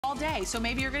all day. So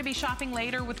maybe you're gonna be shopping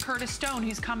later with Curtis Stone,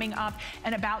 who's coming up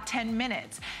in about 10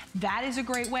 minutes. That is a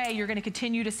great way. You're gonna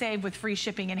continue to save with free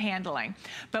shipping and handling.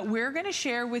 But we're gonna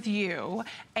share with you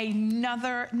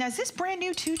another, now is this brand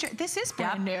new too? This is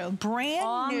brand new.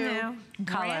 Brand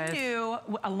new,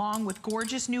 along with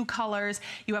gorgeous new colors.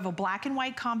 You have a black and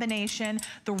white combination,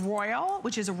 the royal,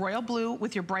 which is a royal blue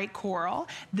with your bright coral,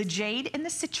 the jade and the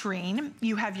citrine.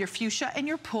 You have your fuchsia and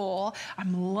your pool.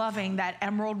 I'm loving that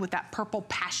emerald with that purple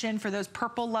passion. For those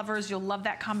purple lovers, you'll love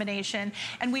that combination.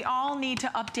 And we all need to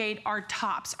update our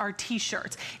tops, our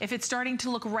t-shirts. If it's starting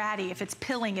to look ratty, if it's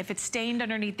pilling, if it's stained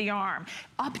underneath the arm,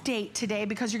 update today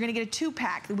because you're gonna get a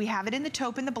 2-pack. We have it in the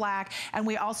taupe and the black, and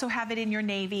we also have it in your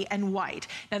navy and white.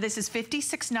 Now this is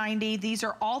 $56.90. These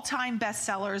are all-time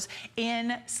bestsellers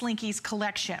in Slinky's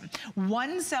collection.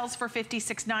 One sells for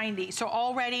 $56.90, so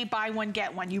already buy one,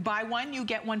 get one. You buy one, you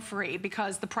get one free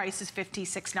because the price is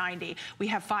 $56.90. We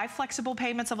have 5 flexible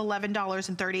payments of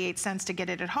 $11.38 to get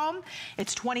it at home.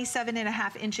 It's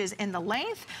 27.5 inches in the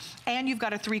length, and you've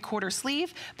got a 3/4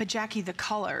 sleeve. But Jackie, the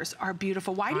colors are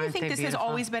beautiful. Why do you think this has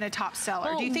always been a top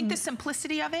seller? Do you think the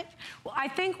simplicity of it? Well, I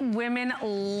think women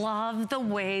love the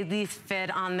way these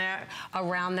fit on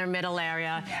around their middle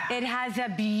area. Yeah. It has a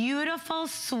beautiful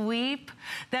sweep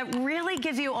that really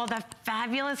gives you all that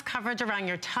fabulous coverage around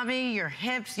your tummy, your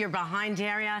hips, your behind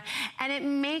area, and it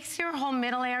makes your whole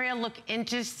middle area look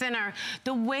inches thinner.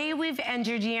 The way we've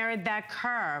engineered that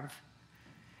curve.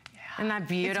 Isn't that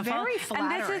beautiful? It's very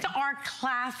flattering. And this is our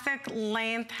classic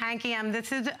length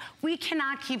HankyHem. We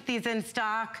cannot keep these in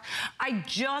stock. I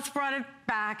just brought it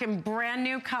back in brand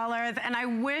new colors, and I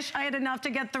wish I had enough to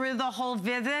get through the whole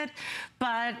visit,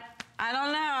 but I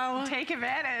don't know. Take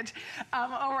advantage.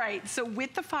 All right, so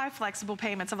with the 5 flexible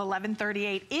payments of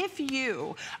 $11.38, if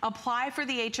you apply for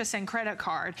the HSN credit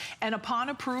card and upon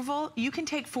approval, you can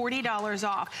take $40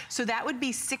 off. So that would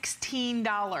be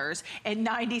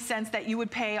 $16.90 that you would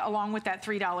pay along with that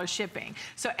 $3 shipping.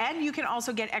 So, and you can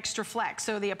also get extra flex.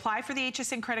 So the apply for the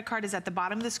HSN credit card is at the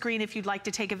bottom of the screen if you'd like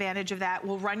to take advantage of that.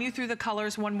 We'll run you through the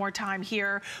colors one more time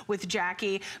here with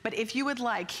Jackie. But if you would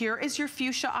like, here is your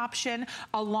fuchsia option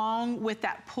along with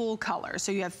that pool color.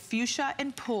 So you have fuchsia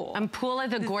and pool. And pool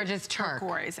is a gorgeous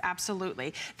turquoise,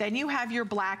 absolutely. Then you have your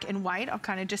black and white. I'll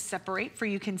kind of just separate for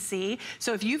you can see.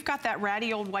 So if you've got that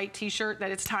ratty old white t-shirt that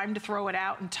it's time to throw it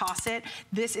out and toss it,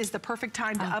 this is the perfect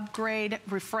time to upgrade,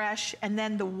 refresh, and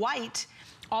then the white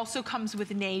also comes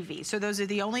with navy. So those are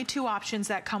the only 2 options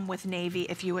that come with navy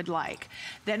if you would like.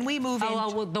 Then we move into...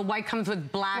 well, the white comes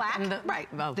with black. And right,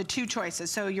 the 2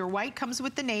 choices. So your white comes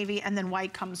with the navy and then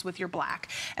white comes with your black.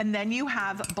 And then you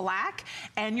have black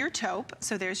and your taupe.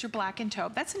 So there's your black and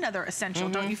taupe. That's another essential,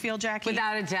 don't you feel, Jackie?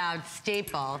 Without a doubt,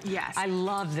 staple. Yes. I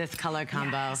love this color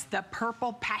combo. Yes, the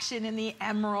purple passion and the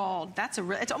emerald. That's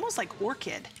it's almost like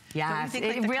orchid. Yes,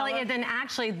 it really is. And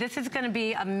actually, this is going to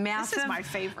be a massive, this is my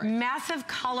favorite, massive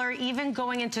color, even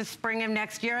going into spring of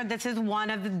next year. This is one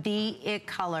of the it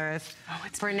colors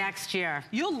for next year.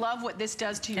 You'll love what this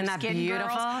does to your skin,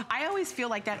 beautiful? Girls. I always feel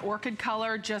like that orchid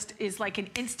color just is like an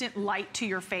instant light to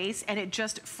your face, and it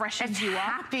just freshens you up. It's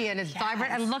happy and it's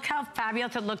vibrant, and look how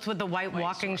fabulous it looks with the white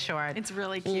walking short. It's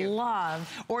really cute. Love.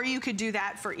 Or you could do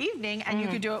that for evening, and you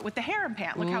could do it with the harem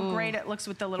pant. Look how great it looks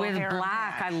with the little harem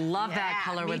black. pant. I love that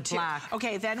color with black.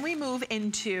 Okay, then we move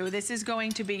into, this is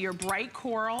going to be your bright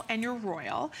coral and your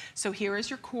royal. So here is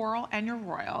your coral and your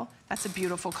royal. That's a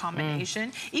beautiful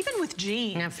combination. Even with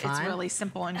jeans, it's really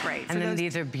simple and great. And then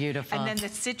these are beautiful. And then the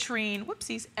citrine,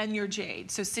 whoopsies, and your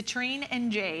jade. So citrine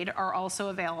and jade are also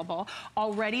available.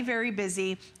 Already very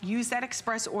busy. Use that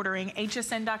express ordering,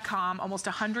 hsn.com, almost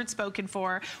 100 spoken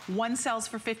for. One sells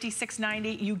for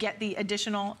 $56.90. You get the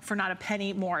additional for not a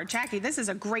penny more. Jackie, this is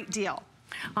a great deal.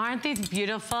 Aren't these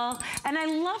beautiful? And I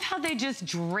love how they just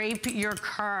drape your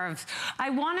curves. I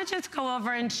want to just go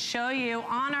over and show you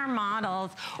on our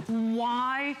models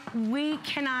why we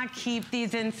cannot keep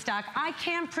these in stock. I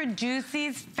can't produce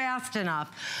these fast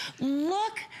enough.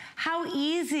 Look how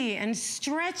easy and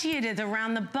stretchy it is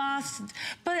around the bust,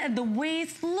 but at the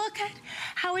waist, look at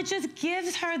how it just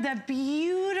gives her that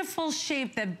beautiful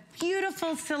shape, that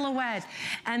beautiful silhouette.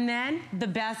 And then the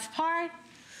best part,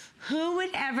 who would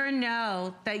ever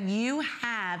know that you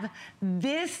have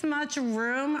this much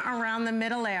room around the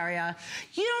middle area?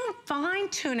 You don't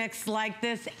find tunics like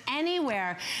this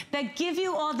anywhere that give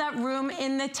you all that room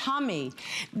in the tummy,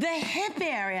 the hip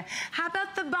area. How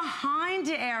about the behind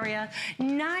area?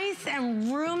 Nice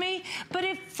and roomy, but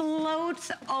it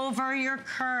floats over your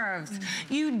curves.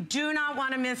 You do not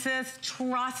want to miss this.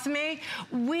 Trust me.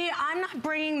 I'm not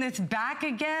bringing this back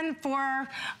again for,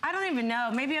 I don't even know,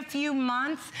 maybe a few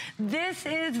months. This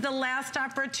is the last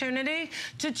opportunity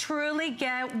to truly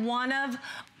get one of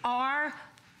our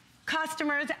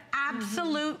customers'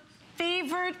 absolute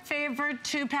favorite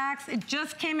 2-packs. It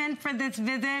just came in for this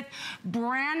visit.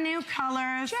 Brand new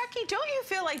colors. Jackie, don't you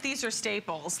feel like these are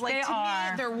staples? Like, to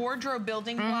me, they're wardrobe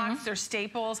building blocks. They're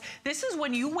staples. This is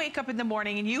when you wake up in the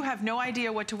morning and you have no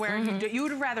idea what to wear. You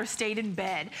would have rather stayed in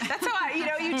bed. That's how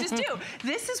you just do.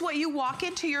 This is what you walk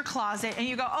into your closet and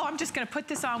you go, oh, I'm just going to put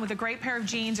this on with a great pair of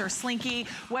jeans or Slinky,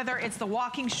 whether it's the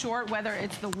walking short, whether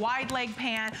it's the wide leg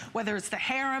pant, whether it's the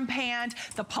harem pant,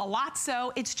 the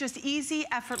palazzo. It's just easy,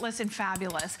 effortless, and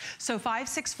fabulous. So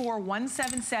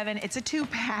 564-177, it's a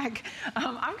 2-pack.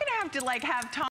 I'm gonna have to have Tom